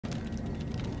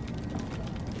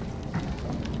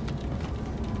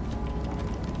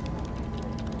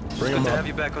Bring him Good to up. have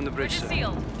you back on the bridge, sir.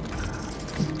 Sealed.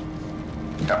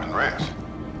 Captain Reyes,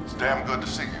 it's damn good to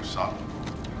see you, son.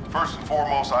 First and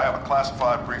foremost, I have a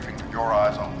classified briefing for your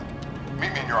eyes only.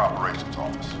 Meet me in your operations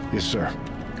office. Yes, sir.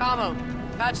 Camo,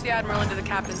 patch the Admiral into the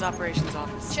Captain's operations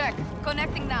office. Check.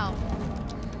 Connecting now.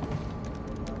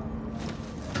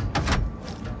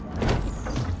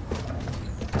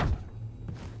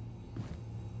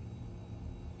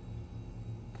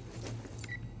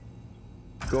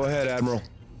 Go ahead, Admiral.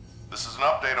 This is an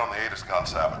update on the Adiscon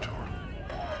Saboteur.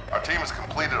 Our team has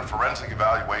completed a forensic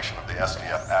evaluation of the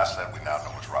SDF asset we now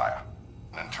know as Raya.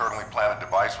 An internally planted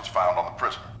device was found on the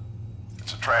prisoner.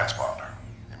 It's a transponder,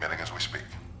 emitting as we speak.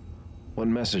 What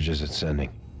message is it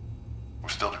sending? We're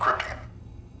still decrypting it.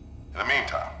 In the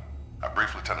meantime, I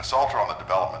briefed Lieutenant Salter on the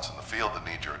developments in the field that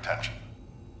need your attention.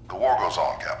 The war goes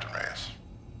on, Captain Reyes.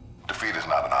 Defeat is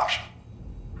not an option.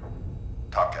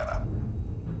 Top Cat out.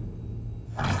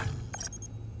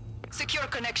 Secure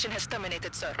connection has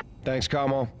terminated, sir. Thanks,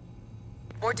 Camo.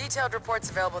 More detailed reports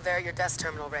available there at your desk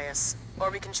terminal, Reyes.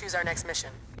 Or we can choose our next mission.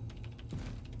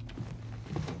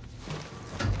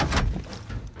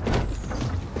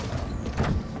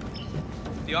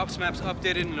 The ops map's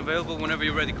updated and available whenever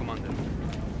you're ready, Commander.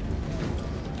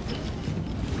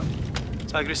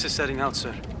 Tigris is setting out,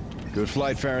 sir. Good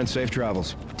flight, Farron. Safe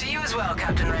travels. To you as well,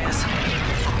 Captain Reyes.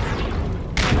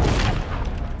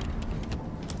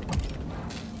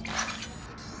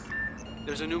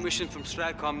 There's a new mission from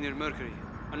Stratcom near Mercury.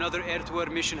 Another air-to-air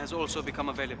mission has also become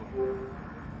available.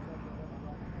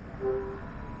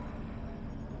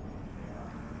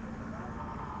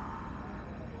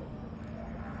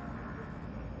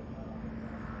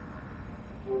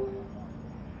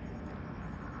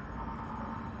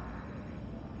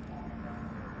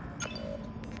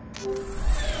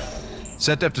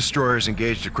 SETDEF destroyers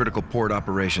engaged a critical port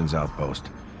operations outpost.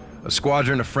 A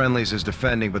squadron of friendlies is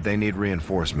defending, but they need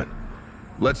reinforcement.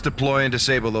 Let's deploy and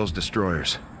disable those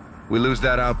destroyers. We lose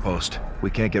that outpost,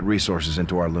 we can't get resources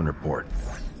into our lunar port.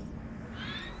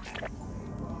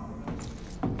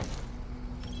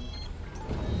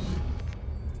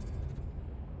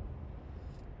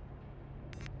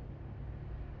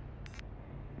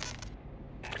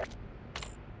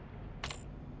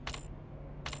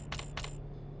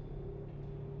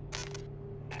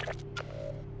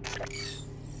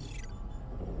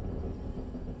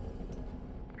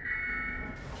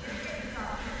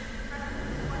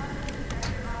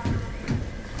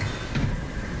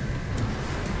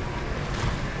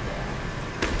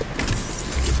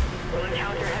 We'll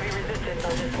encounter heavy resistance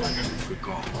on this one. Good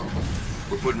call.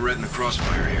 We're putting Red in the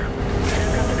crossfire here.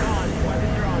 Got the cause.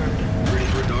 Weapons are armed. Ready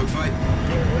for a dogfight?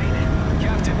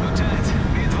 Captain, Lieutenant,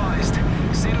 be advised.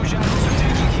 Zeno Jackals are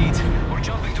taking heat. We're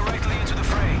jumping directly into the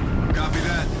fray. Copy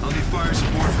that. I'll need fire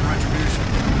support from Retribution.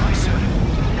 Aye, sir.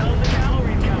 Tell them the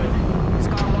cavalry's coming.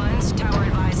 Scar 1's tower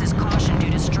advises caution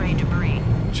due to stray debris.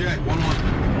 Check. 1-1.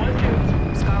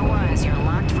 1-2. Scar 1's, you're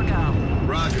locked for go.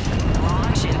 Roger.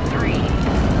 Launch in 3, 2, 1.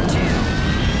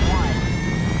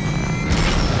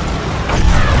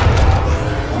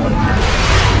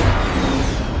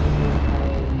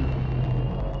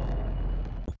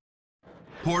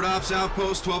 Port Ops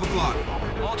Outpost, 12 o'clock.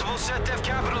 Multiple SETDEF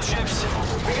capital ships.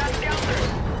 We got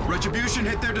Skelter. Retribution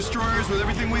hit their destroyers with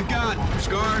everything we've got.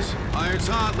 Scars, iron's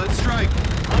hot, let's strike.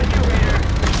 On you, Raider.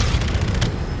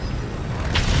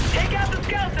 Take out the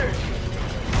Skelter.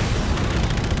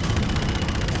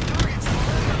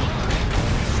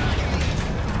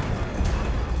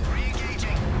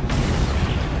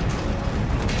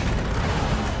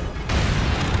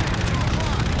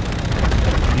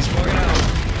 He's bugging out.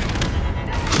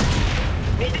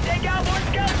 Need to take out more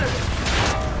Skelters.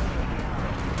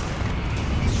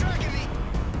 He's tracking me.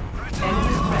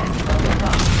 Enemy threat from the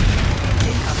front.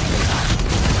 Incoming missile.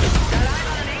 Got eyes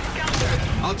on an 8 Skelter.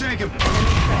 I'll take him.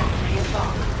 Enemy threat near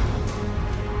bomb.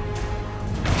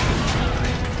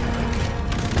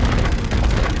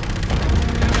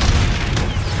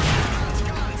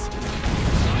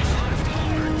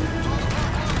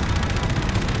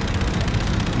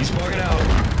 He's bugging out.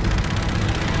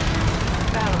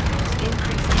 Balance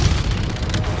increasing.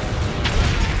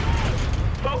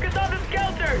 Focus on the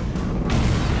Skelter.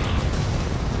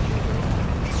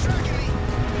 He's tracking me.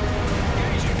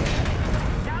 Engaging.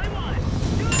 Tally 1.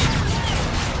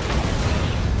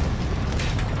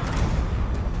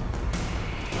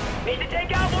 Need to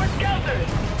take out more Skelters.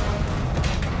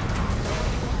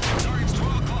 Target's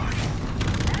 12 o'clock.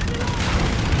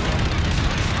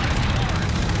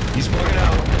 He's bugging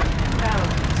out.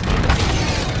 Balance.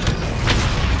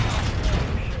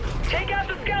 Take out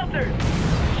the Skelters.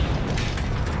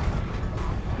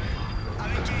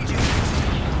 I'm engaging.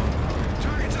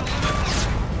 Target's alive.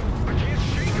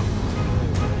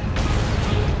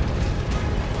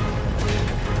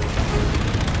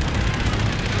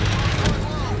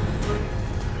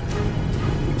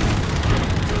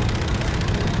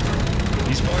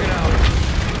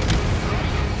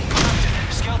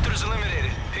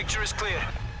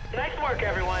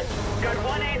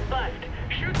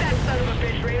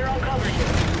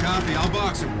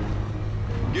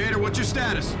 Proxim. Gator, what's your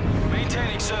status?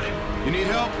 Maintaining, sir. You need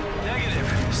help? Negative.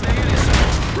 Stay in it, sir.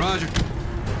 Roger.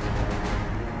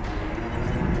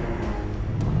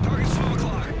 Target's 12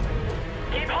 o'clock.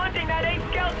 Keep hunting that 8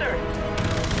 Skelter!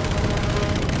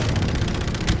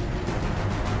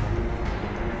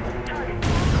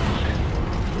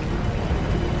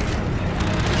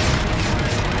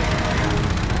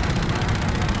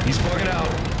 He's bugging out.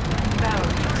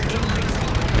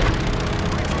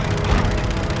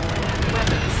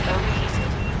 Weapons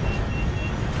overheated.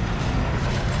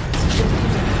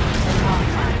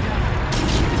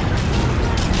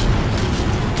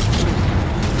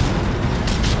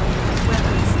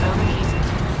 Weapons overheated.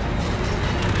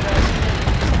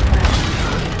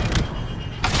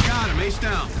 Got him, ace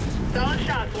down. Solid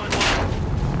shots,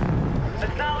 1-1.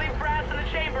 Let's not leave brass in the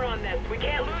chamber on this. We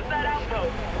can't lose that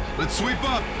outpost. Let's sweep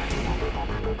up.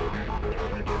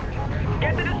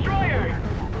 Get the destroyer!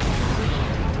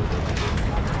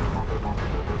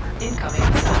 Incoming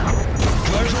missile.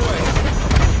 Flares away.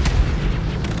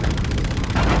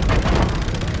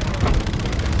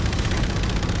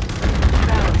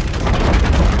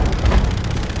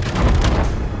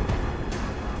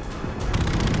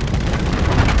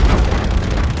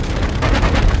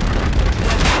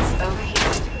 Weapons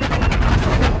overheated.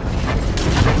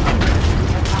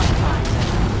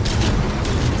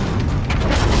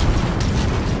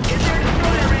 Get their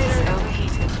destroyer, Raider!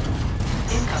 Overheated.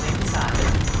 Incoming missile.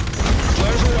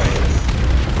 Flares away.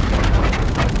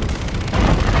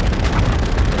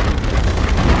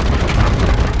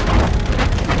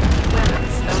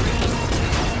 Weapons overheated.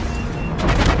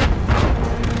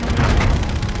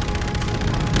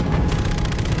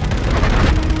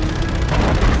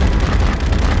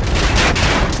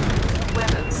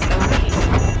 Weapons overheated.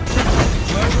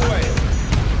 Flares away.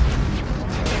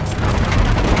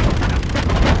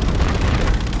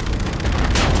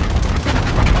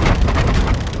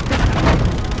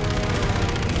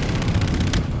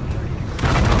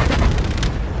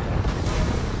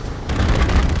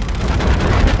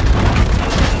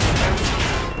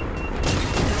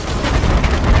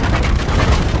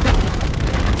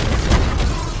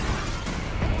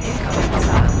 Incoming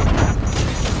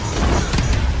missile.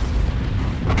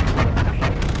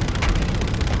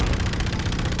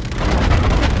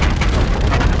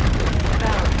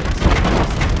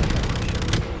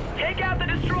 Take out the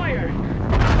destroyer!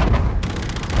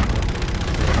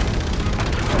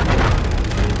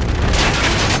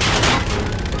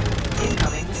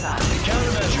 Incoming missile.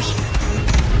 Countermeasures.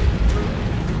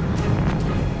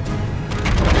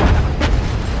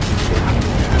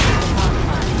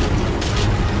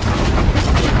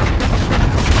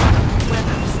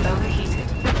 Weapons overheated.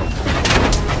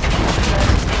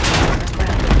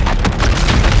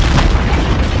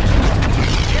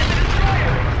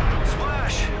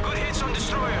 Splash. Good hits on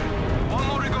destroyer. One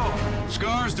more to go.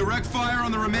 Scars, direct fire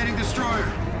on the remaining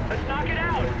destroyer. Let's knock it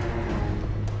out!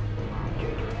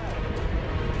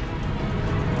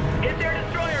 Get their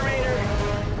destroyer, Raider!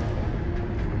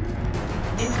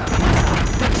 Incoming missile.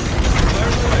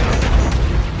 Flares away.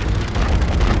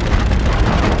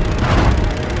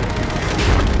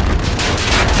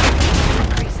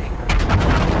 Increasing.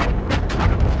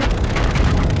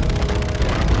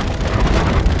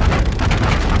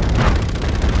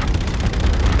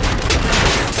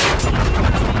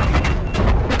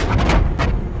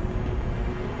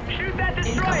 Shoot that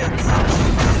Incoming destroyer!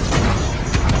 missile.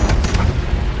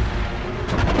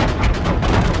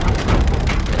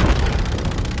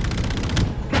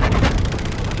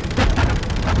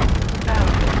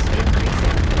 Barrels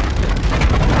increasing.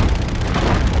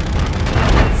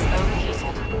 Weapons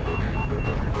overheated.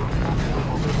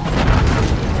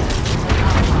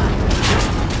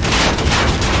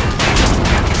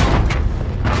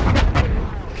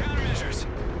 Countermeasures.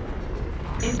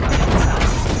 Incoming missile.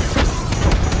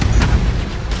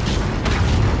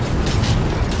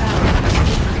 Barrels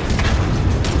increasing.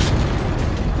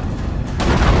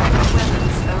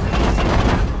 Weapons overheated.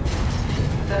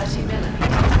 30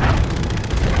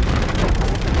 millimeters.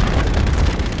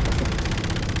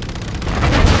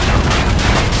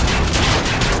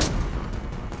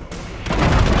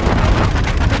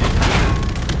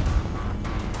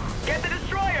 Get the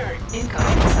destroyer!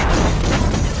 Incoming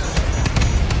missile.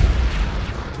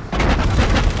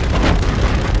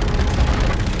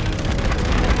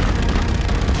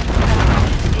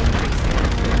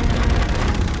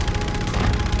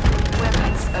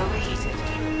 Weapons overheated.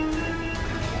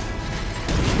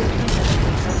 50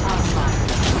 millimeters half line.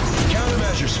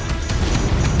 Countermeasures.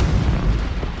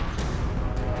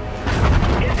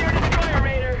 Get their destroyer,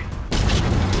 Raider!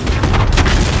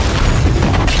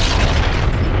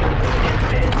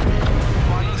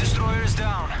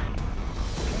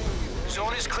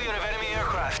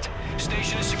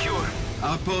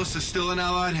 outpost is still in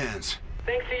Allied hands.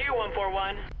 Thanks to you,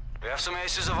 141. We have some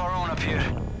aces of our own up here.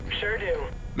 Sure do.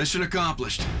 Mission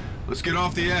accomplished. Let's get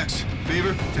off the X.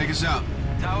 Beaver, take us out.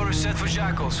 Tower is set for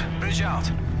Jackals. Bridge out.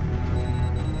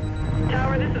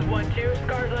 Tower, this is 1-2.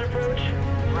 Scars on approach.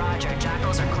 Roger.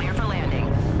 Jackals are clear for landing.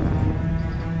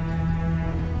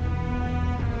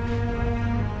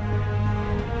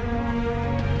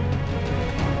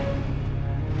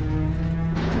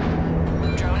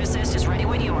 Drone assist is ready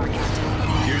when you are,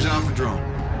 Captain. Gears out for drone.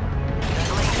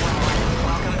 Good late,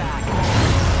 welcome back.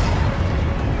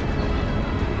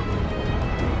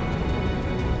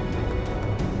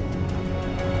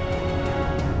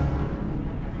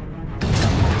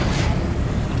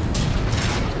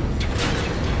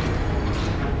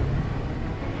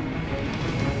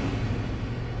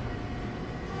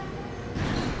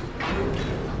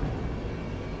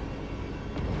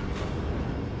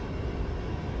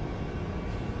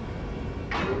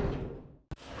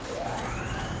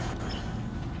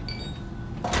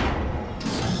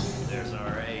 There's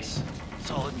our ace.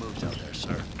 Solid moves out there,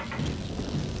 sir.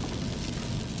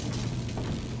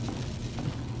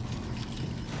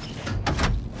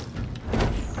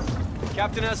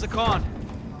 Captain has the con.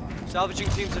 Salvaging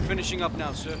teams are finishing up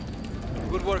now, sir.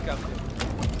 Good work out there.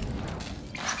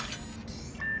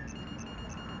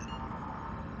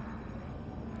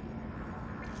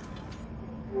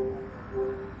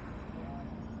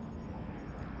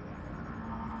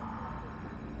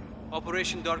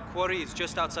 Operation Dark Quarry is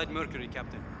just outside Mercury,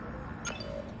 Captain.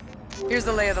 Here's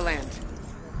the lay of the land.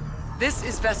 This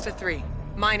is Vesta 3,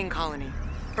 mining colony.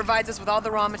 Provides us with all the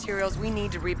raw materials we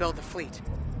need to rebuild the fleet.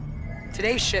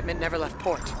 Today's shipment never left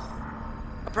port.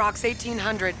 Approx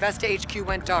 1800, Vesta HQ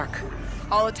went dark.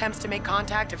 All attempts to make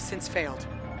contact have since failed.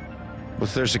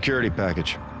 What's their security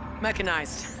package?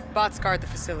 Mechanized. Bots guard the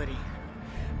facility.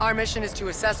 Our mission is to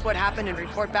assess what happened and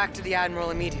report back to the Admiral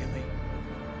immediately.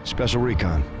 Special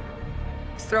recon.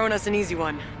 He's throwing us an easy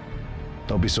one.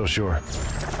 Don't be so sure.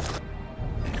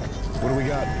 What do we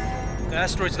got? The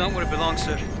asteroid's not where it belongs,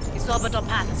 sir. Its orbital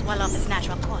path is well off its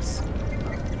natural course.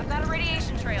 I've got a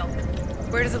radiation trail.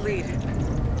 Where does it lead?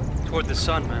 Toward the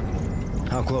sun, ma'am.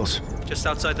 How close? Just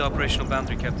outside the operational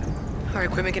boundary, Captain. Our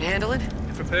equipment can handle it?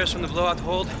 If repairs from the blowout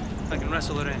hold, I can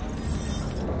wrestle it in.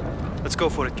 Let's go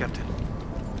for it, Captain.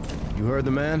 You heard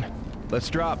the man. Let's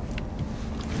drop.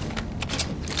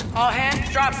 All hands,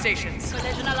 drop stations.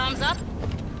 Collision alarms up.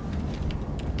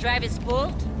 Drive is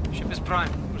pulled. Ship is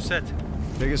prime. We're set.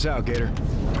 Take us out, Gator.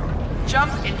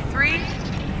 Jump in 3, 2,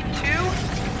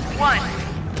 1.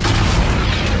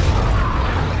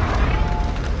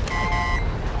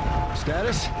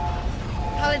 Status?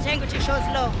 Hull integrity shows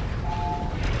low.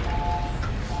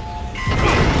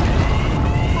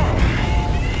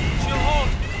 She'll hold.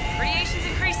 Radiation's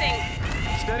increasing.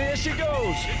 Steady as she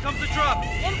goes. Here comes the drop.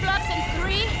 Influx in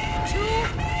 3, 2,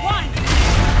 1.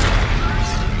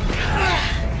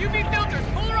 UV filters,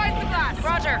 polarize the glass.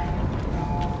 Roger.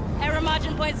 Error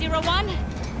margin 0.01.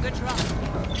 Good drop.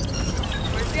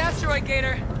 Where's the asteroid,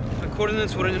 Gator? The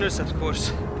coordinates were an intercept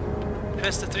course.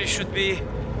 Vesta 3 should be...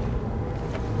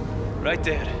 right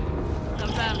there.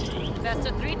 Confirmed.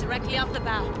 Vesta 3 directly off the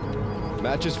bow.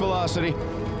 Matches velocity.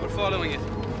 We're following it.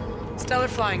 Stellar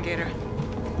flying, Gator.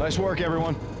 Nice work,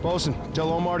 everyone. Bosun,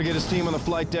 tell Omar to get his team on the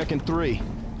flight deck in 3.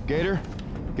 Gator,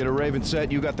 get a Raven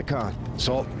set. You got the con.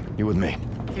 Salt, you with me.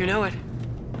 You know it.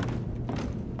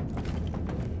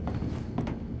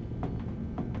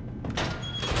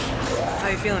 How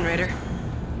you feeling, Raider?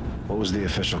 What was the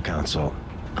official count, Salt?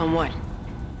 On what?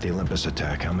 The Olympus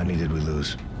attack. How many did we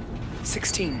lose?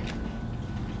 16.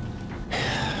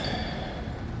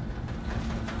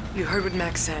 You heard what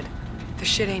Max said. This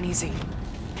shit ain't easy.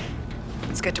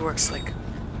 Let's get to work, Slick.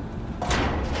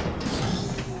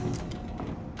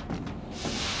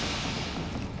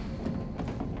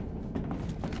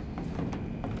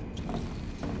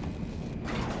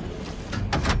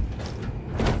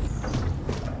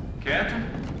 Captain?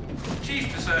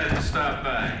 Chief decided to stop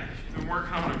by. She's been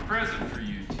working on a present for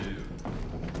you two.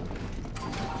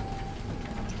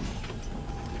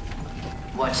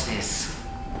 Watch this.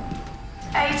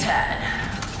 ATAD.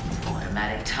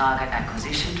 Automatic target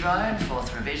acquisition drone,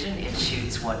 4th revision. It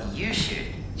shoots what you shoot.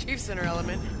 Chief's in her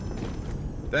element.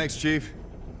 Thanks, Chief.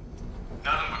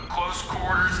 Nothing but close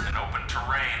quarters and open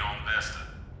terrain on Vesta.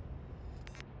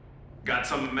 Got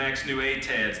some of Mac's new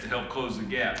ATADs to help close the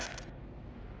gap.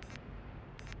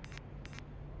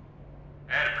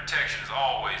 Added protection is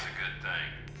always a good thing.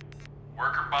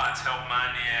 Worker bots help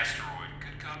mine the asteroid.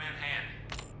 Could come in handy.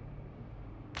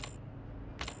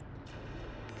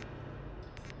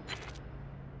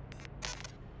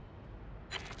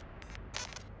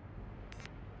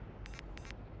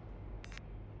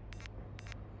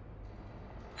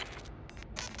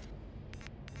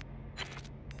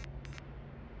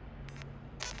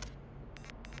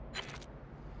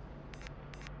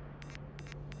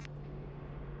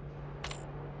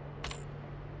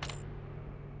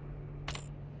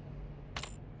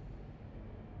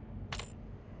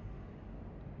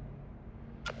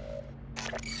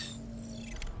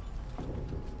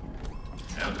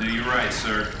 Do you right,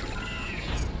 sir.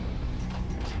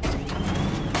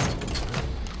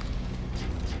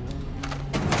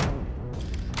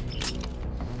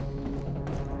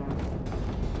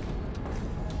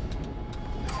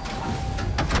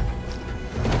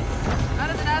 How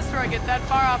does an asteroid get that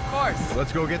far off course?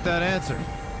 Let's go get that answer.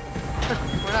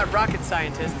 We're not rocket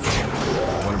scientists.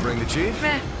 Want to bring the chief?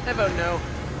 Meh, I vote no.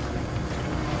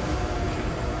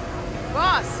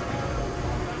 Boss!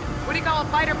 What do you call a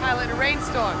fighter pilot in a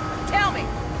rainstorm? Tell me!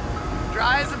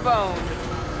 Dry as a bone.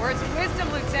 Words of wisdom,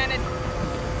 Lieutenant.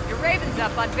 Your Raven's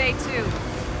up on Bay 2.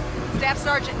 Staff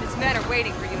Sergeant and his men are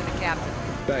waiting for you and the Captain.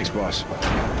 Thanks, boss.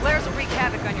 Flares will wreak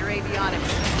havoc on your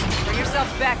avionics. Bring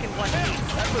yourselves back in one piece.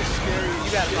 That looks scary.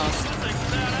 You got it, boss.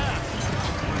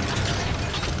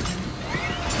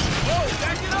 Whoa,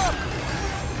 back it up!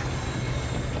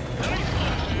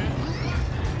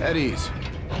 At ease.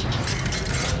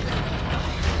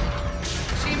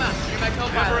 Shima, you're my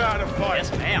co-pilot. Never out of fight.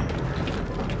 Yes, ma'am.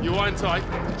 You on tight?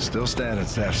 Still standing,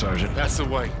 Staff Sergeant. That's the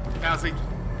way. How's he?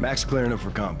 Max clearing up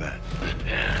for combat.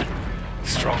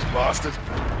 Strong bastard.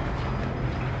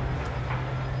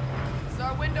 It's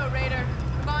our window, Raider.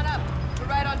 Come on up. We're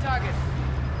right on target.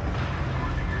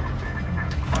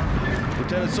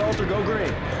 Lieutenant Salter, go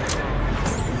green.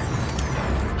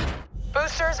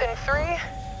 Boosters in 3,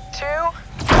 2,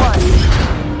 1.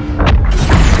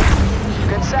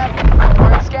 Good set.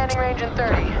 We're in scanning range in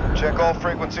 30. Check all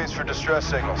frequencies for distress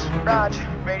signals. Raj,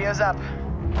 radio's up.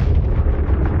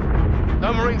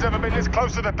 No Marines ever been this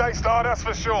close to the Daystar, that's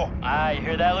for sure. You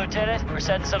hear that, Lieutenant? We're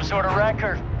setting some sort of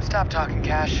record. Stop talking,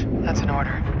 Cash. That's an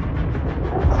order.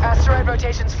 Asteroid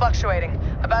rotation's fluctuating.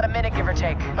 About a minute, give or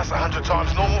take. That's 100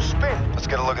 times normal spin. Let's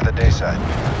get a look at the day side.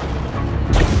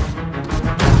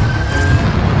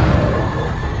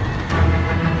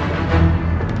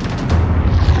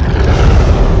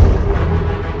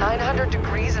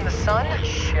 Degrees in the sun?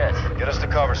 Shit. Get us to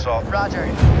cover, Salt. Roger.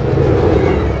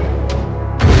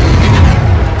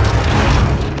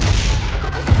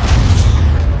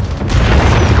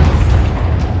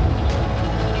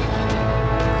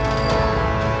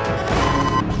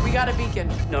 We got a beacon.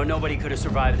 No, nobody could have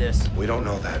survived this. We don't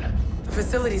know that. The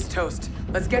facility's toast.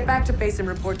 Let's get back to base and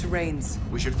report to Rains.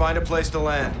 We should find a place to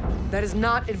land. That is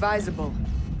not advisable.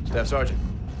 Staff Sergeant.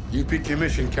 You pick your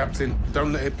mission, Captain.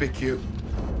 Don't let it pick you.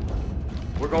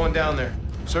 We're going down there.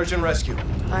 Search and rescue.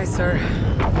 Aye, sir.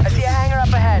 I see a hangar up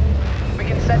ahead. We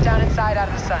can set down inside out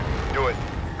of the sun. Do it.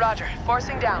 Roger.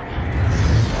 Forcing down.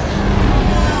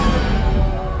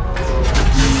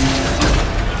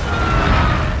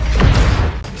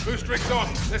 Boost rigs on.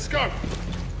 Let's go.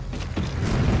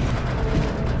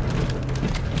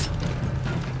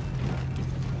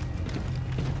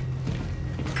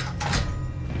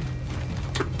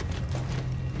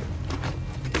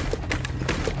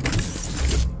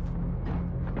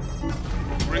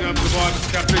 Bring up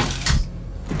survivors, Captain.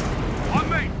 On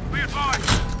me, be advised.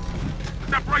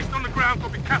 Separation on the ground will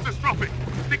be catastrophic.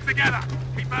 Stick together.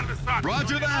 Keep out of the sun.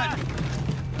 Roger that.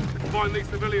 Let's find these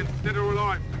civilians, dead or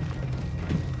alive.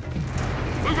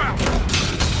 Move out.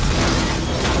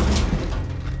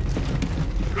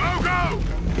 Go, go!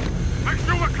 Make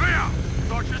sure we're clear.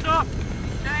 Torches up.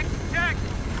 Check, check.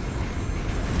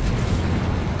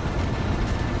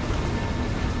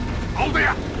 Hold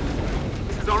there.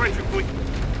 This is our entry point.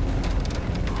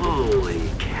 Holy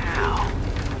cow.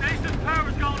 Station's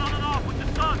power's going on and off with the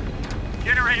sun.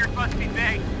 Generators must be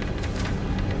baked.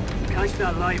 Catch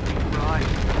that light, right?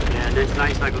 Yeah, next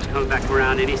night cycle's coming back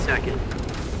around any second.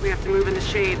 We have to move in the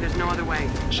shade. There's no other way.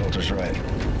 Salter's right.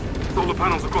 Solar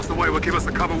panels across the way will give us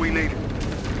the cover we need.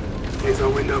 Here's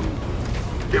our window.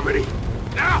 Get ready.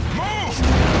 Now, move!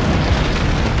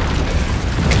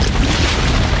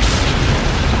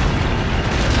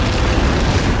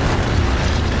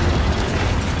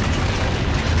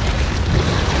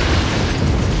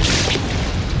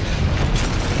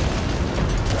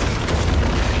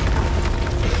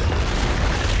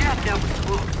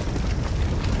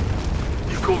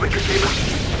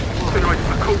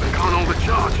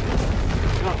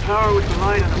 Power with the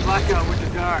light and the blackout with the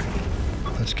dark.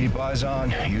 Let's keep eyes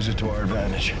on. Use it to our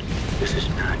advantage. This is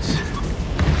nuts.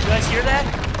 You guys hear that?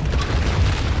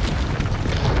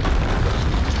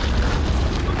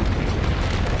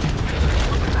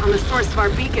 On the source of our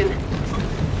beacon.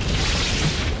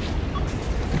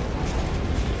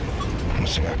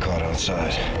 Must have got caught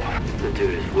outside. That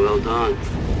dude is well done.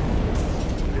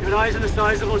 I got eyes on the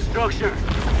sizable structure.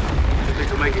 I think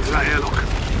we'll make it to that airlock.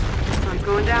 Sun's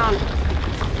going down.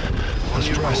 Let's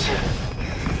press.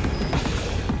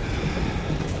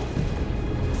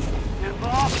 Get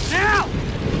off now!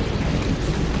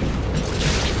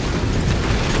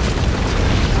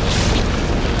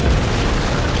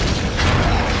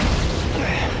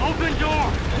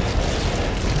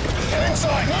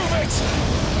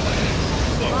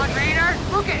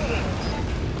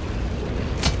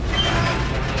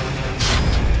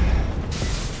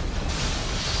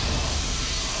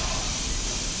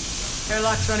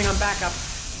 Airlock's running on backup.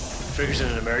 Figures in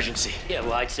an emergency. Yeah,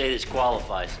 well, I'd say this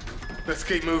qualifies. Let's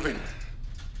keep moving.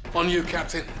 On you,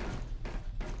 Captain.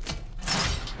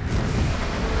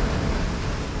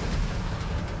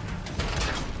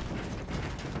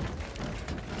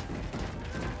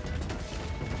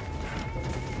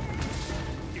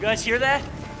 You guys hear that?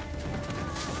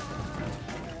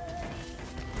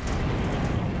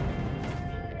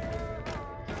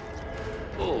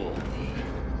 Oh,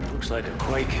 looks like a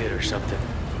quake hit or something.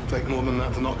 Take more than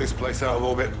that to knock this place out of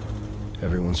orbit.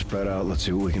 Everyone spread out. Let's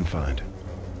see what we can find.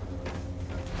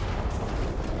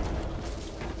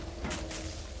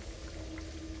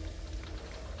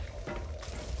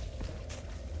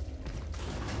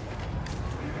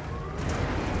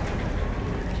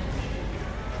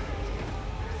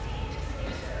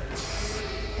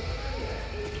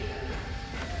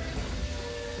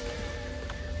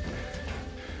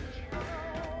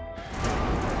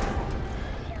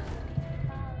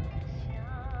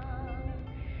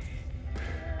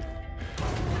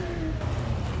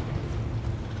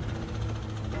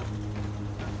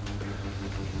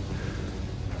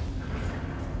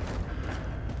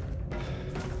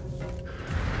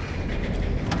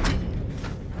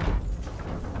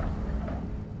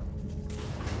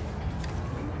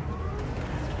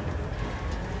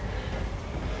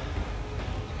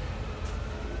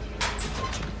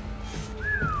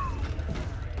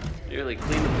 Nearly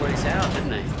cleaned the place out, didn't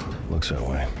they? Looks that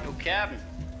way. No cabin.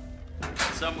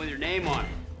 Something with your name on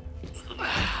it.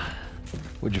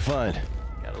 What'd you find?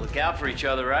 Gotta look out for each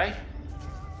other, right?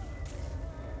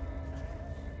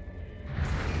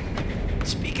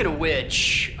 Speaking of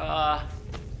which,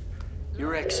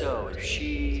 your XO, is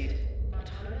she,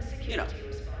 you know,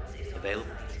 available?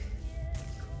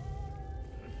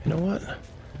 You know what?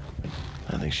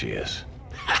 I think she is.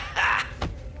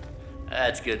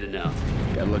 That's good to know.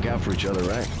 Gotta look out for each other,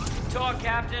 right? Talk,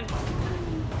 Captain.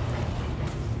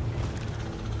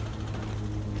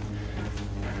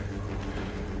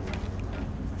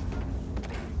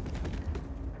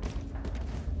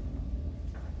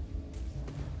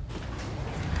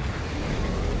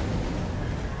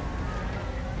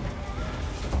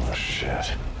 Oh,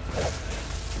 shit.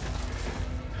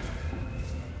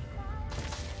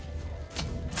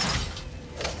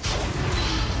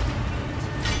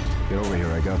 Get over here,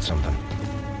 I got something.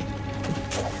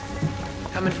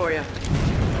 Coming for you.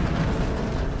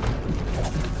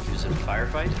 He was in a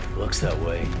firefight? Looks that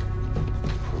way.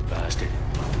 Poor bastard.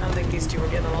 I don't think these two were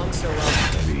getting along so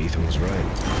well. Maybe Ethan was right.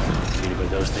 You mean about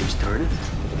those things turning?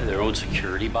 Their own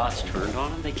security bots turned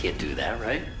on them? They can't do that,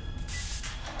 right?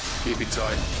 Keep it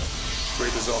tight.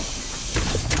 Breathers on.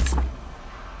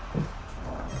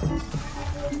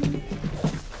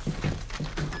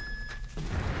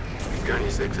 Got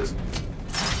any sixes?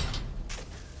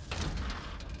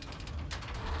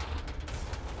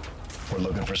 We're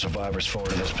looking for survivors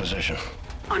forward in this position.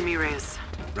 On me, Reyes.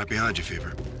 Right behind you,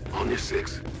 Fever. On your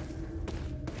six.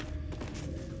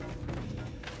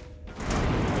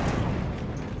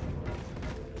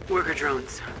 Worker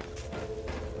drones.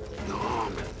 No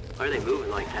harm. Why are they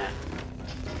moving like that?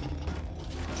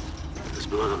 There's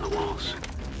blood on the walls.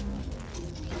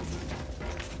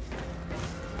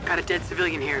 Got a dead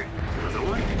civilian here. Another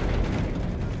one?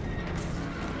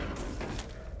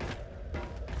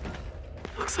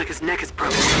 Looks like his neck is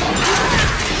broken.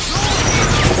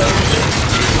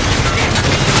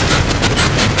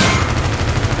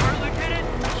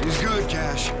 She's good,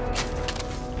 Cash.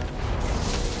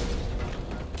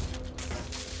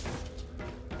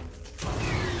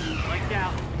 Light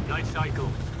down. Night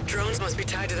cycle. Drones must be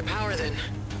tied to the power then.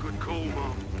 Good call,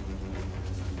 Mom.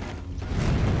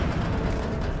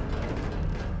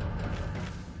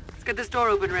 Let's get this door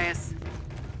open, Reyes.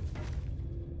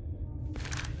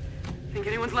 Think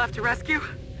anyone's left to rescue?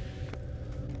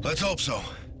 Let's hope so.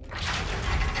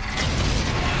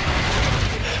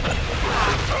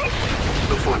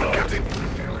 The former, Captain.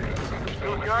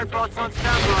 Your guard bots on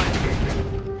standby.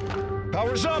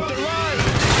 Power's up, they're live!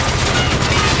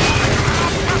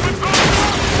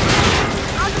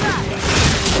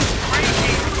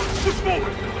 Push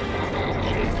forward!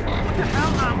 What the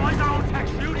hell, man? Why is our own tech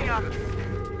shooting at us?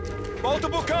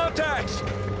 Multiple contacts!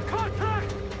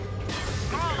 Contact!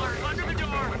 Crawler, under the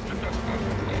door!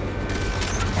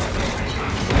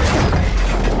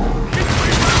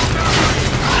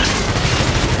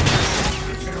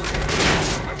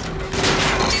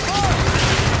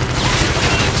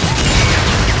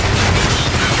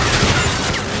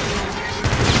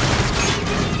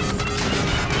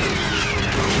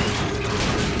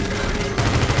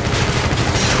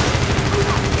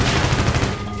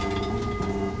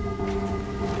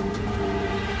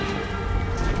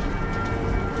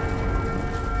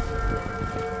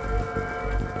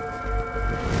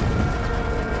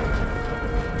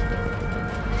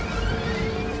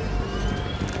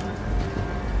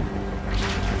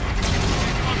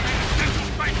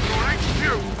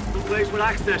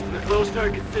 access to the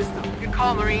closed-circuit system. Good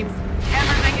call, Marines.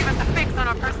 Everything give us a fix on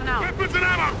our personnel. Weapons and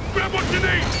ammo! Grab what you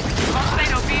need!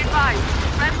 Poseidon, be advised.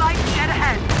 Red light dead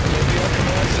ahead.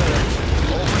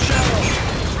 Hold for shadow.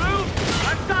 Roof!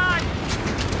 Left side!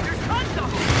 There's tons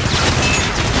of them!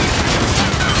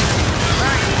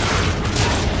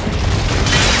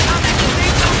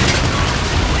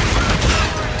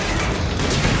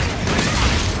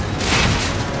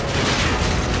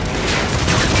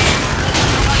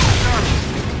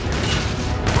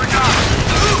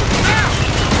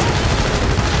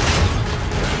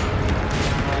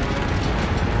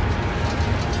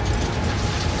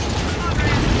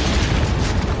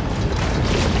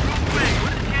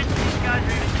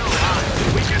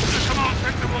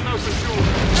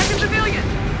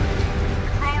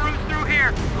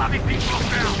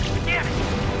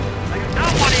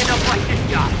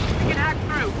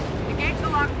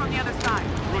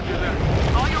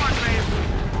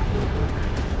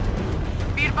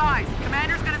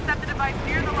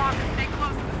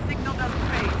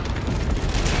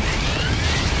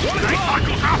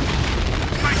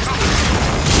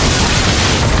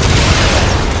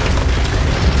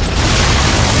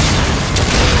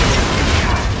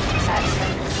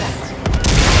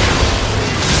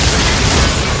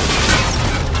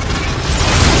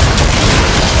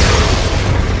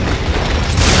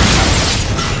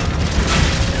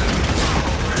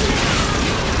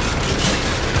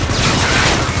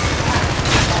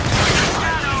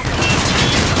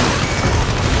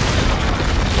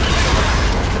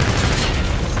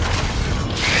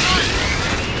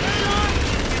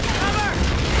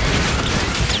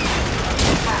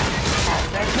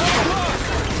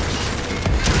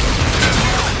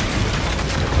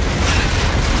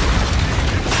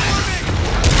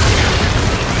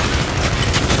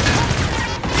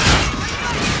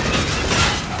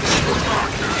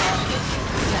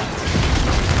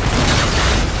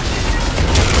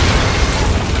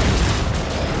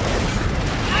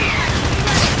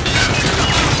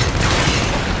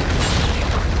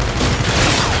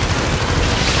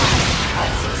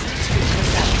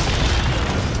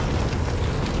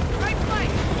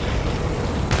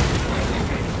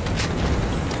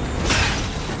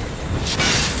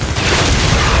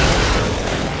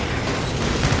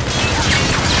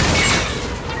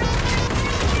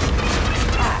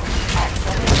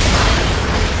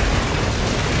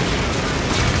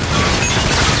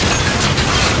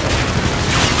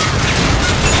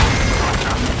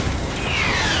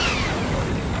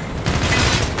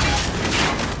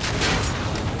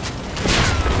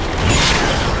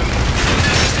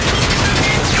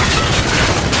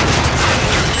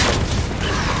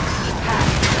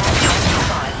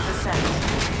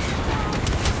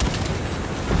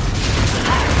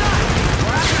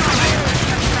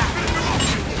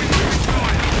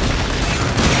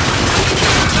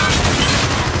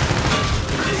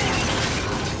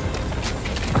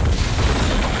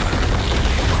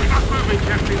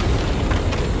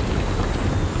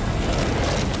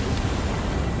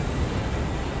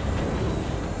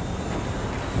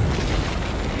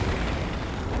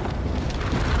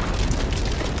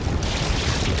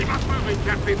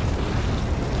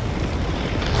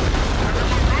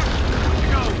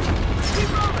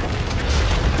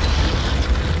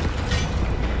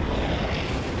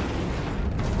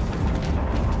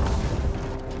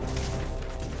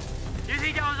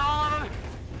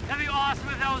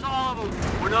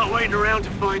 Around to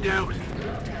find out.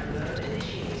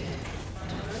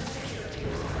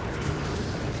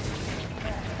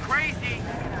 Crazy!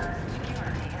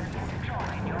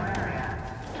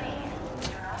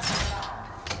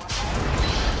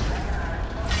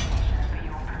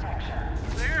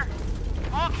 Clear?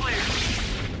 All clear.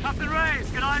 Captain Reyes,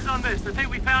 get eyes on this. I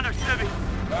think we found our civvy.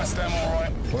 That's them all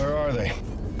right. Where are they?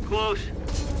 Close.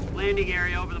 Landing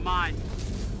area over the mine.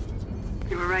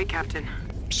 You were right, Captain.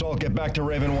 Salt, get back to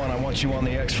Raven 1. I want you on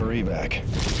the X for evac.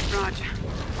 Roger.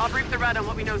 I'll brief the Red on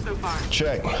what we know so far.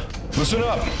 Check. Listen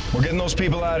up. We're getting those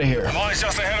people out of here. The mine's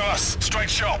just ahead of us. Straight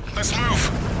shot. Let's move.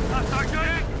 Start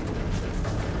shooting!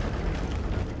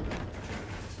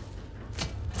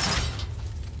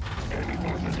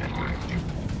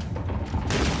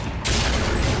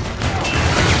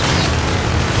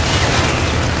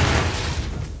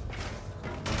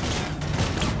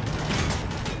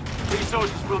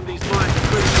 Resources from these mines.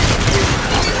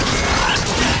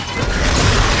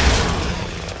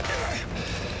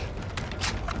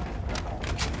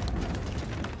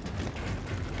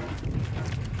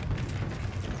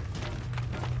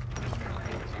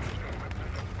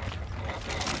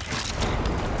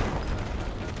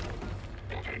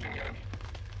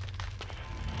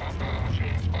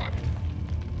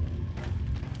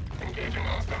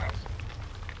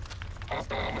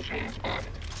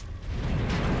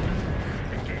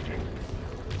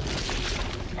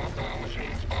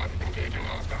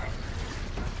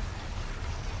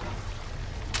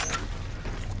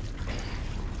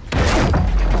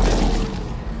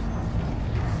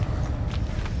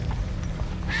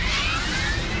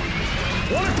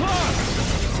 o'clock!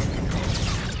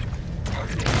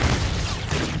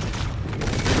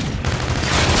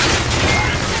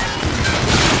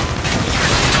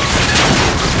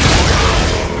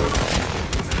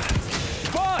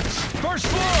 Bots! First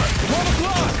floor! 12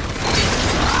 o'clock!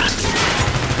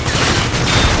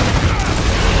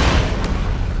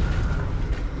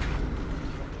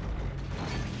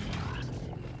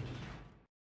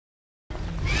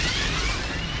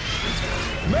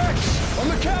 Max! On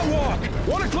the catwalk!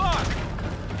 1 o'clock!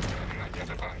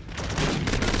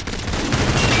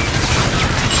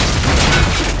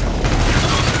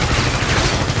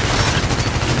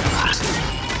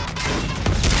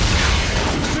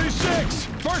 C6!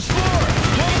 First floor!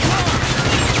 12 o'clock!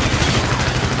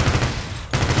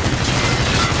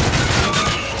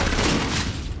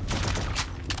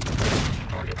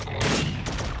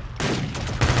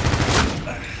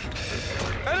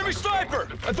 Enemy sniper!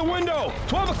 At the window!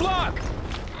 12 o'clock!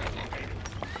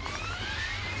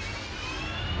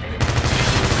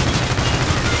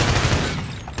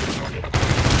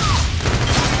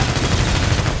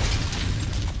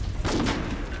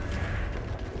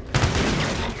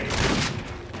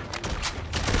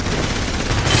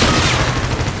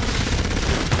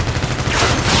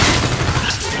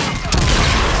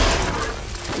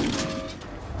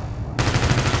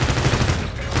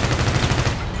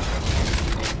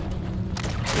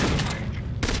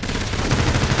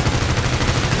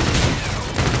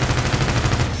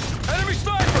 Enemy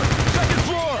sniper! Second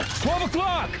floor! 12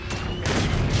 o'clock!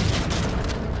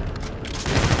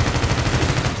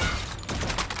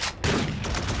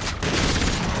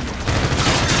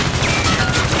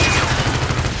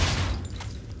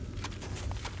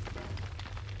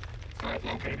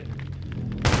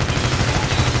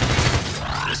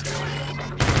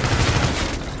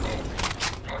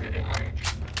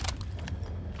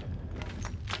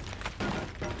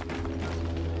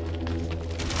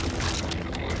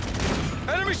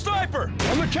 Enemy sniper!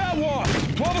 On the catwalk!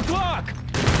 12 o'clock!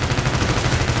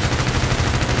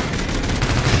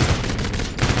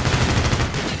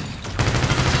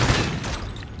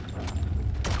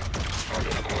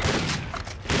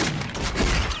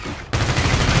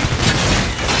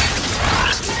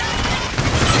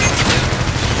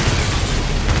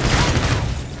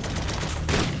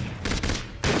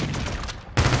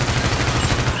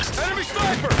 Enemy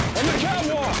sniper! On the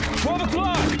catwalk! 12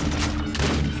 o'clock!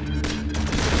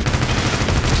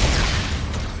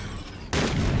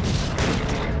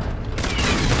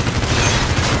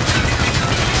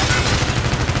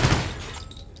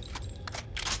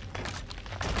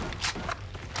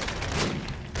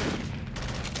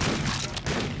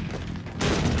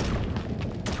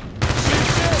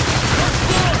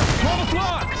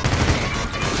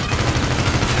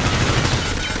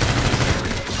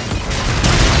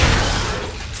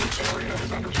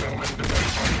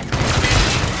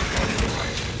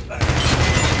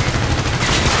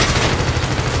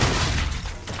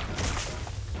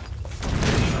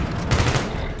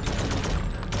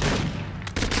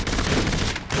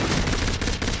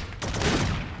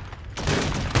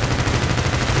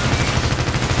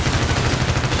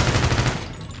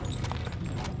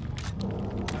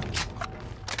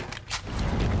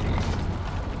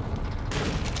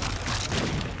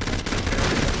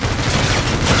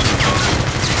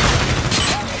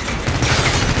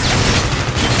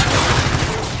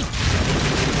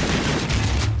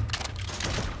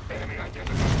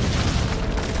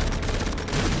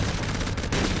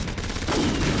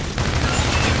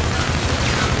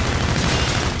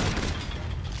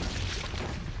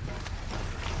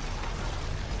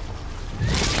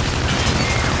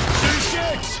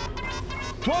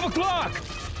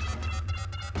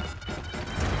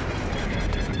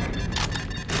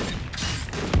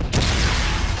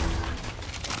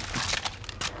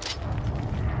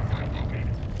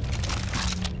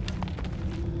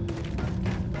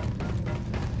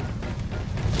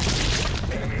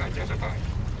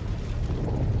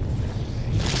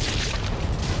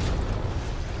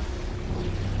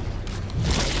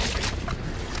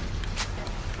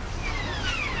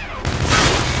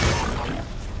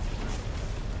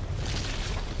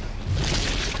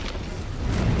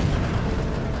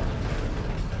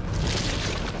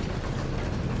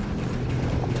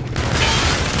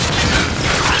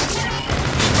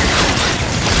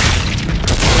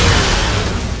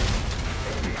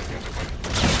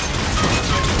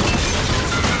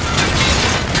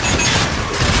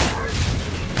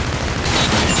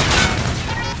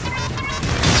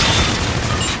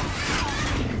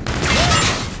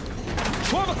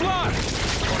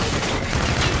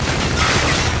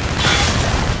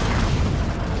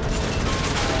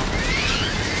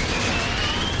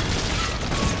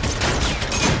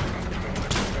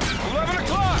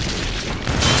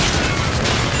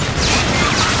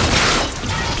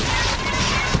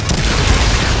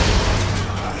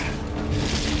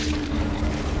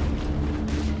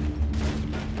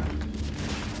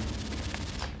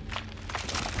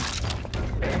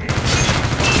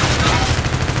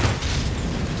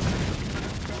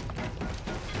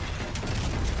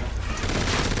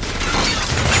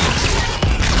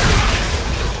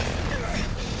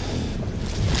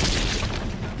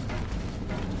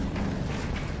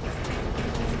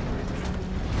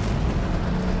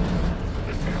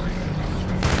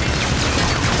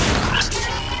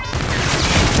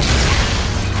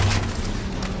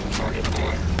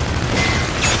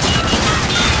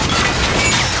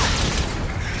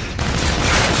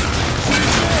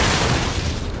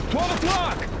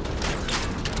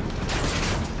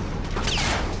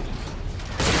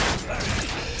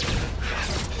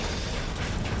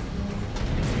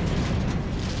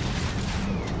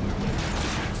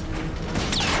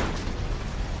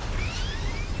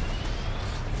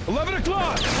 11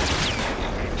 o'clock!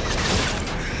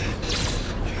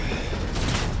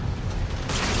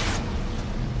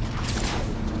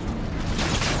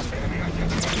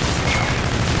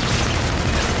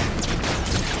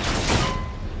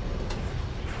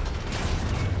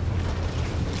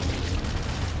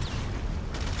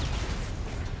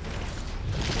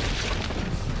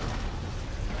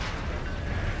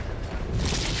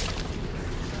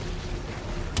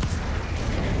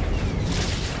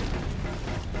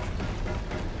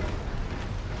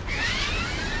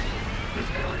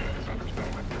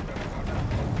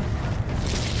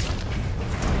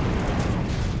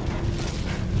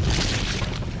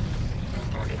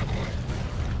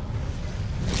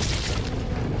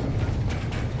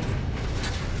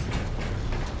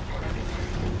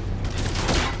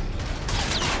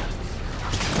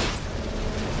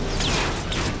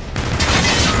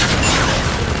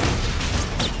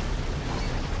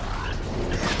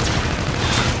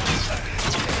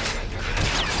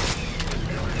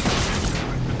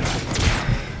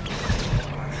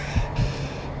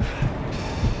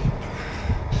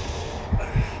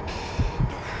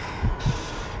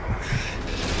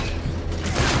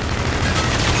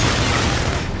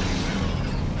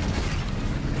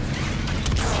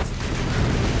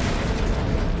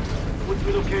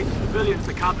 Civilians,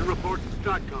 the captain reports to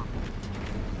STRATCOM.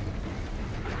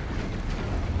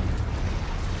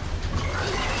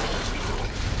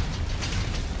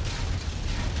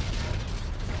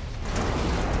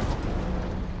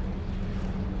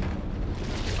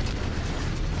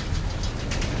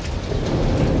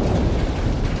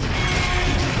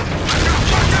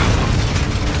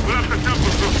 We'll have to jump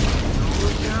across.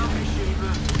 Slow down,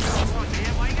 Shiva. Oh,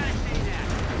 man, why you gotta say that?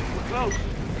 We're close.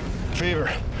 Fever,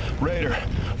 Raider,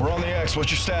 we're on the X.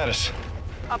 What's your status?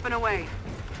 Up and away.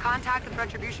 Contact with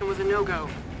Retribution was a no-go.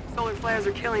 Solar flares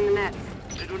are killing the net.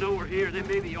 They don't know we're here. They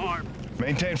may be armed.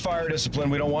 Maintain fire discipline.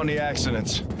 We don't want any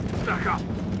accidents. Stack up.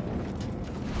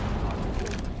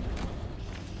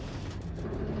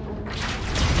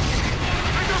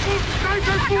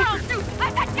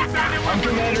 I'm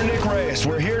Commander Nick Reyes.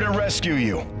 We're here to rescue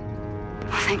you.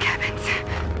 Oh, thank heavens.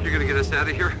 You're gonna get us out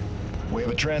of here? We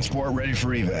have a transport ready for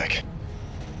evac.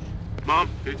 Mom,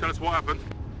 can you tell us what happened?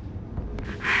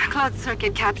 Cloud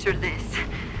Circuit captured this.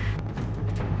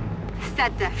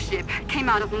 Death ship came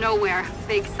out of nowhere.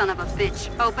 Big son of a bitch.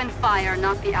 Opened fire,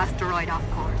 not the asteroid,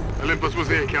 of course. Olympus was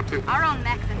here, Captain. Our own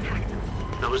mechs attacked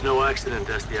us. That was no accident.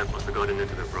 SDF must have gotten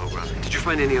into their program. Did you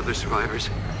find any other survivors?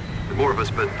 There are more of us,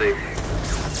 but they...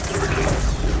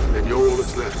 Then you're all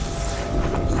that's left.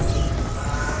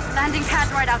 Landing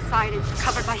pad right outside. It's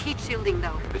covered by heat shielding,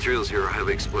 though. Materials here are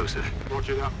highly explosive.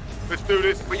 Roger that. Let's do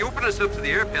this. When you open us up to the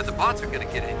airpad, the bots are gonna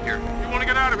get in here. You want to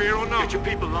get out of here or not? Get your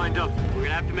people lined up. We're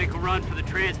gonna have to make a run for the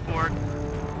transport.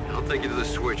 I'll take you to the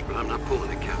switch, but I'm not pulling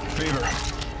it, Captain. Fever,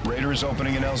 Raider is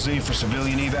opening an LZ for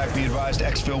civilian evac. Be advised,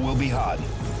 exfil will be hot.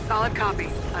 Solid copy.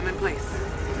 I'm in place.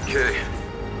 Okay.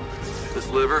 This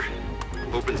lever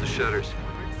opens the shutters.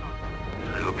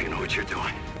 I hope you know what you're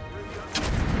doing.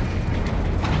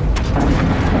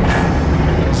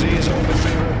 LZ is open,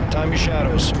 Fever. Time your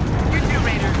shadows. You too,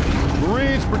 Raider.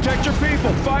 Marines, protect your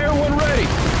people. Fire when ready.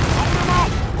 Hold them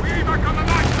off! We evac on the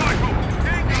night cycle!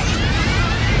 Tango!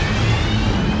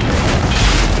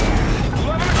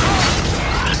 11 o'clock!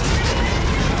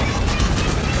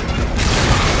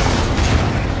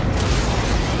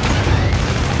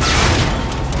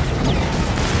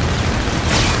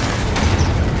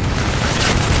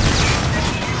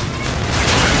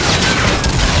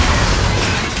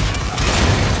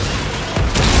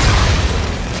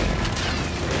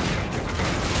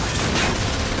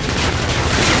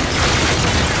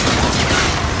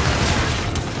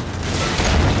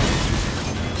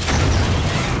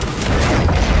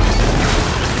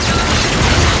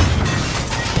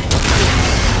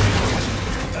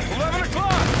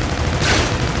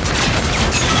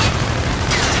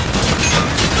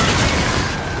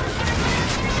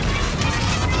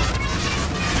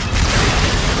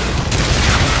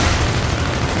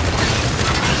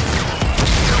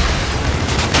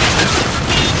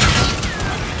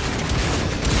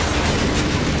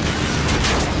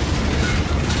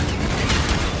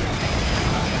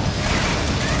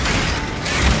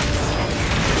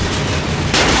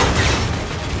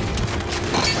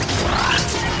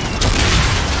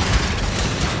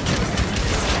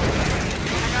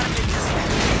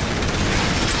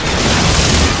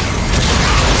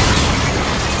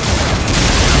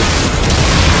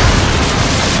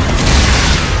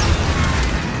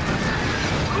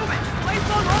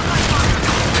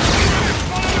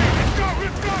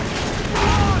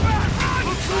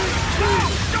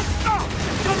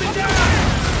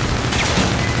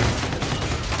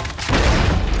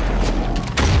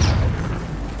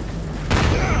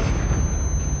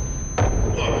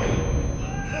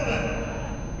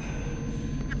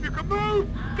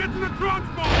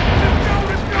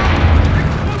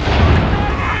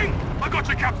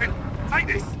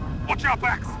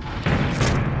 our backs.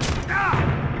 Now!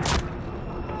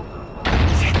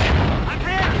 I'm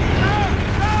here!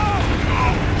 Go!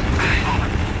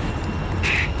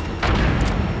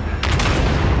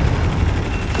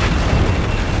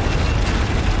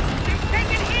 He's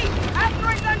taking heat!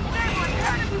 Asteroid's unstable!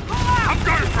 Imperative we pull out! I'm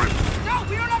going for it! No,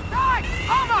 we don't have time!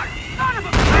 Omar! Son of a...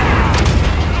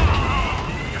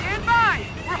 Stand by!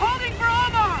 We're holding for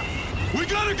Omar! We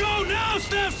gotta go now,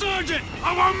 Staff Sergeant!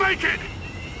 I won't make it!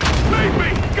 Leave me!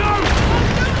 Go!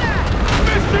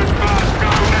 Mission first!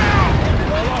 Go now!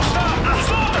 Stop!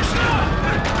 Soldier, stop!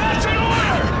 That's an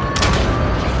order!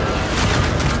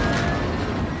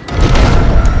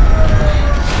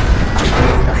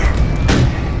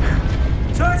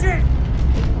 Sergeant!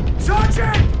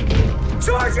 Sergeant!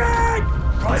 Sergeant!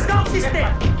 Stop this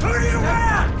thing! Turn it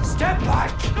around! Step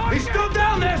back! He's still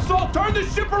down there, Saul! Turn the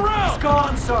ship around! He's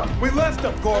gone, sir. We left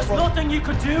him, Corporal. There's nothing you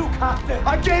could do, Captain.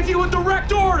 I gave you a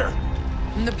direct order!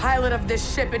 I'm the pilot of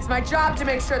this ship. It's my job to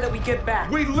make sure that we get back.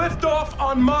 We lift off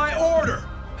on my order!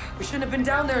 We shouldn't have been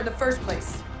down there in the first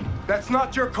place. That's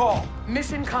not your call.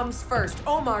 Mission comes first.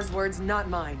 Omar's words, not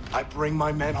mine. I bring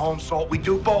my men home, Salt. We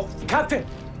do both. Captain,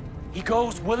 he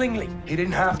goes willingly. He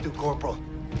didn't have to, Corporal.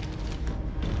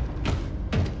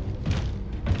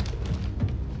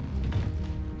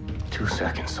 Two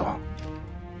seconds, Saul.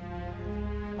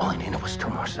 All I needed was 2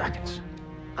 more seconds.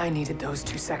 I needed those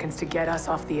 2 seconds to get us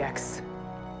off the X.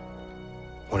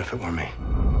 What if it were me?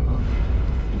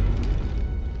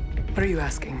 What are you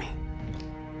asking me?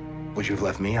 Would you have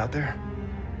left me out there?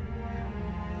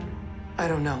 I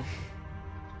don't know.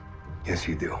 Yes,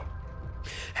 you do.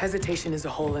 Hesitation is a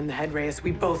hole in the head, Reyes.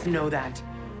 We both know that.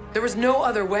 There was no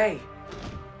other way.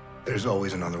 There's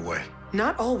always another way.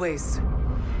 Not always.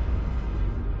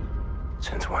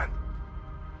 Since when?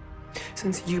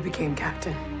 Since you became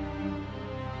captain.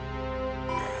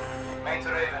 Main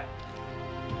to Raven.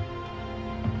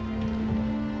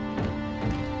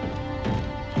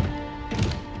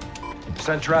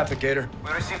 Send traffic, Gator.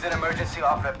 We received an emergency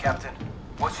oprep, Captain.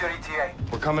 What's your ETA?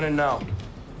 We're coming in now.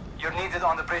 You're needed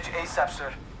on the bridge ASAP,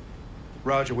 sir.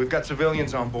 Roger, we've got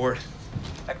civilians on board.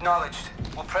 Acknowledged.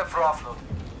 We'll prep for offload.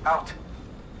 Out.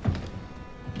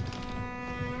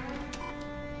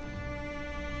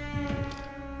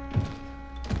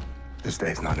 This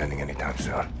day's not ending anytime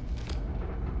soon.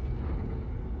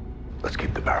 Let's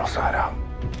keep the barrel side out.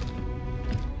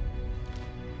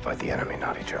 Fight the enemy,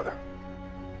 not each other.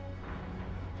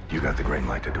 You got the green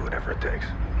light to do whatever it takes.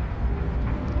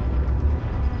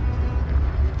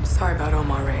 Sorry about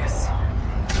Omar, Reyes.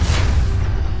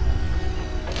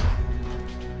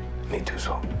 Me too,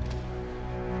 Saul.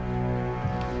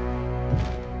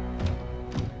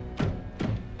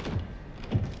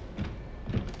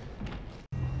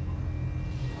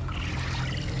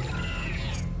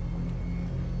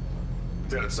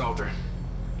 Lieutenant Salter.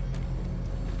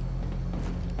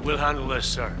 We'll handle this,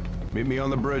 sir. Meet me on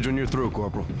the bridge when you're through,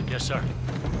 Corporal. Yes, sir.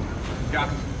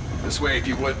 Captain, this way if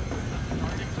you would.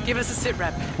 Give us a sit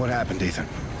rep. What happened, Ethan?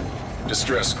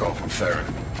 Distress call from Farron.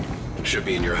 Should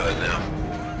be in your HUD now.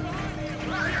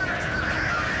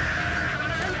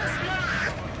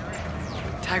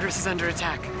 Tigris is under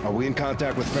attack. Are we in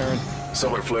contact with Farron?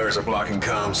 Solar flares are blocking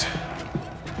comms.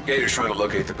 Gator's trying to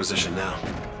locate the position now.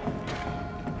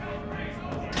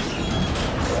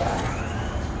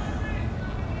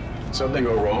 Something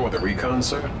go wrong with the recon,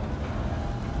 sir?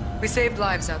 We saved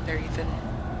lives out there, Ethan.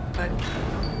 But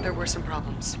there were some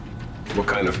problems. What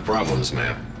kind of problems,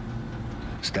 ma'am?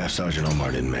 Staff Sergeant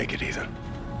Omar didn't make it, Ethan.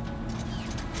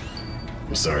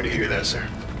 I'm sorry to hear that, sir.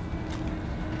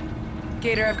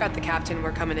 Gator, I've got the captain.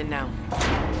 We're coming in now.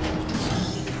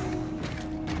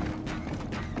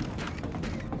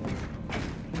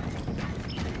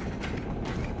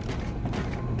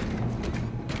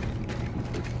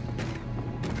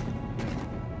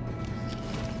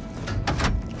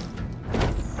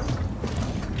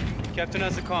 Captain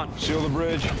Azakon. Seal the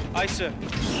bridge. Aye, sir.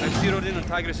 I've zeroed in on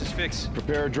Tigris' fix.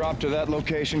 Prepare a drop to that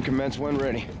location. Commence when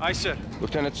ready. Aye, sir.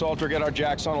 Lieutenant Salter, get our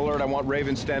jacks on alert. I want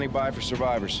Raven standing by for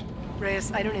survivors.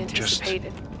 Reyes, I don't anticipate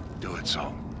it. Do it,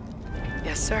 Saul.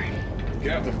 Yes, sir.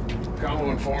 Captain,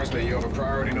 Combo informs me you have a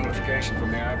priority notification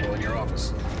from the Admiral in your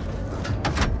office.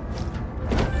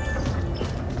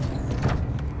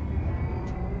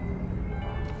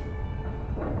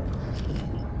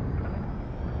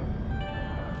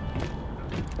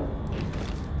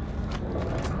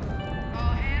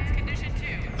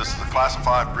 This is a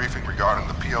classified briefing regarding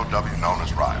the POW known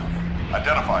as Raya.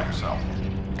 Identify yourself.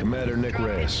 Commander Nick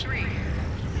Reyes. 3, 2,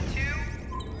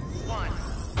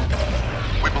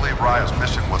 1. We believe Raya's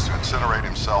mission was to incinerate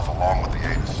himself along with the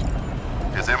Aegis.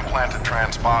 His implanted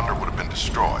transponder would have been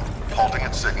destroyed, halting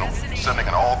its signal, sending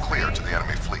an all-clear to the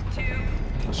enemy fleet.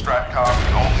 Stratcom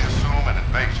can only assume an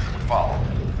invasion would follow.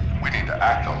 We need to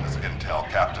act on this intel,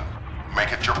 Captain.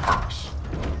 Make it your purpose.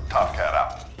 Top Cat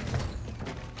out.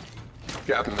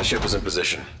 Captain, the ship is in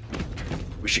position.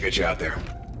 We should get you out there.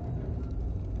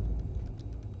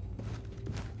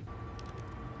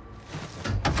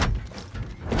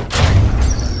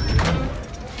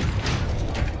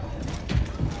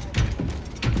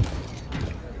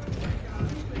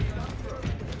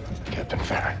 Captain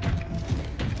Farron.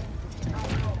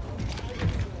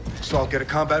 Saul, get a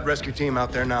combat rescue team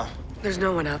out there now. There's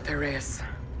no one out there, Reyes.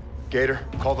 Gator,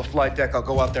 call the flight deck. I'll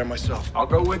go out there myself. I'll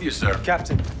go with you, sir.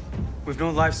 Captain, we've no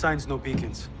life signs, no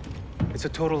beacons. It's a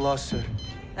total loss, sir.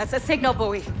 That's a signal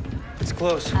buoy. It's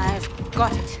close. I've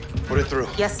got it. Put it through.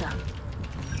 Yes, sir.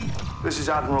 This is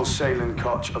Admiral Salen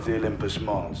Koch of the Olympus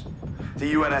Mons.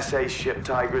 The UNSA ship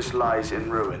Tigris lies in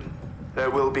ruin. There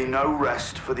will be no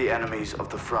rest for the enemies of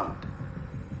the front.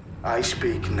 I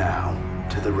speak now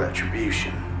to the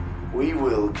Retribution. We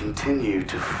will continue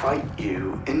to fight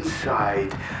you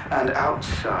inside and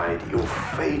outside your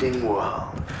fading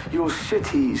world. Your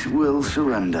cities will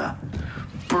surrender.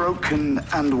 Broken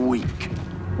and weak,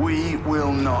 we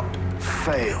will not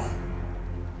fail.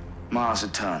 Mars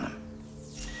Eternum.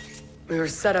 We were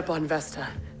set up on Vesta.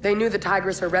 They knew the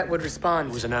Tigris or Rhett would respond.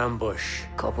 It was an ambush.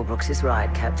 Corporal Brooks is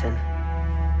right, Captain.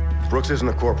 Brooks isn't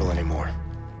a corporal anymore.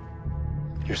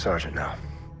 You're Sergeant now.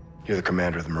 You're the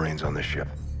commander of the Marines on this ship.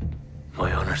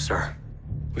 My honor, sir.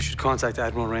 We should contact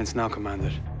Admiral Rains now,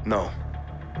 Commander. No.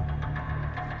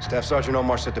 Staff Sergeant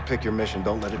Omar said to pick your mission.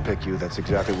 Don't let it pick you. That's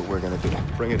exactly what we're gonna do.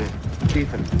 Bring it in.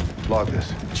 Ethan, log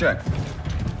this. Check.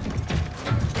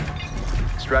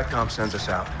 Stratcom sends us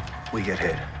out. We get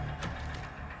hit.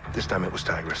 This time it was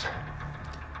Tigris.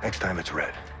 Next time it's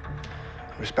Red.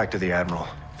 Respect to the Admiral,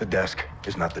 the desk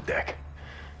is not the deck.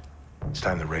 It's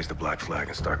time to raise the black flag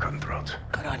and start cutting throats.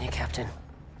 Good on you, Captain.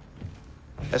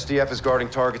 SDF is guarding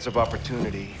targets of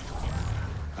opportunity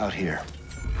out here.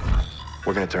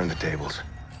 We're gonna turn the tables.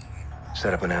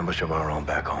 Set up an ambush of our own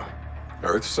back home.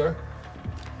 Earth, sir?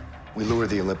 We lure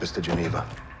the Olympus to Geneva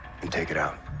and take it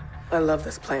out. I love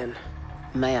this plan.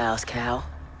 May I ask how,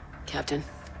 Captain?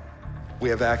 We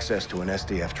have access to an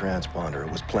SDF transponder.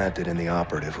 It was planted in the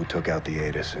operative who took out the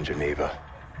Atis in Geneva.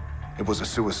 It was a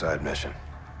suicide mission.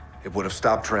 It would have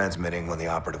stopped transmitting when the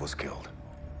operative was killed.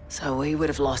 So we would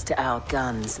have lost our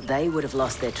guns. They would have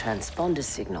lost their transponder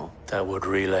signal. That would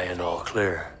relay an all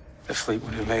clear. The fleet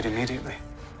would invade immediately.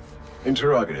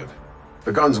 Interrogative.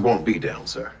 The guns won't be down,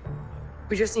 sir.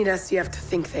 We just need SDF to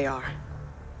think they are.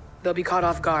 They'll be caught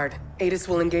off guard. Atis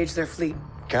will engage their fleet.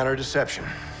 Counter-deception.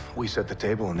 We set the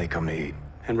table and they come to eat.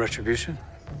 And Retribution?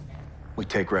 We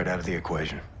take Red out of the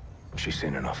equation. She's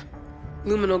seen enough.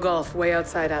 Luminal Gulf, way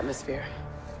outside atmosphere.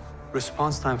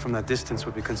 Response time from that distance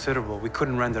would be considerable. We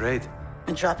couldn't render aid.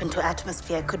 A drop into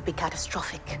atmosphere could be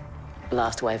catastrophic.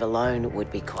 Blast wave alone would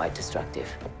be quite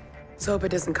destructive. Let's hope it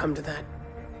doesn't come to that.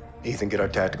 Ethan, get our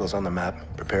tacticals on the map.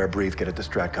 Prepare a brief, get it to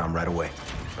Stratcom right away.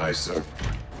 Aye, sir.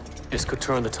 This could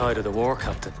turn the tide of the war,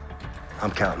 Captain.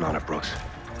 I'm counting on it, Brooks.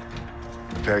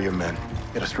 Prepare your men.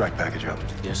 Get a strike package up.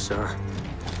 Yes, sir.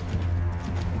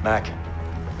 Mac,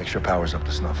 make sure power's up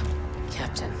to snuff.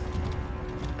 Captain.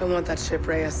 I want that ship,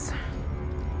 Reyes.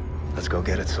 Let's go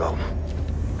get it, Sol.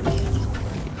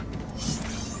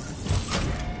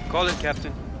 Call it,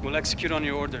 Captain. We'll execute on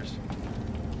your orders.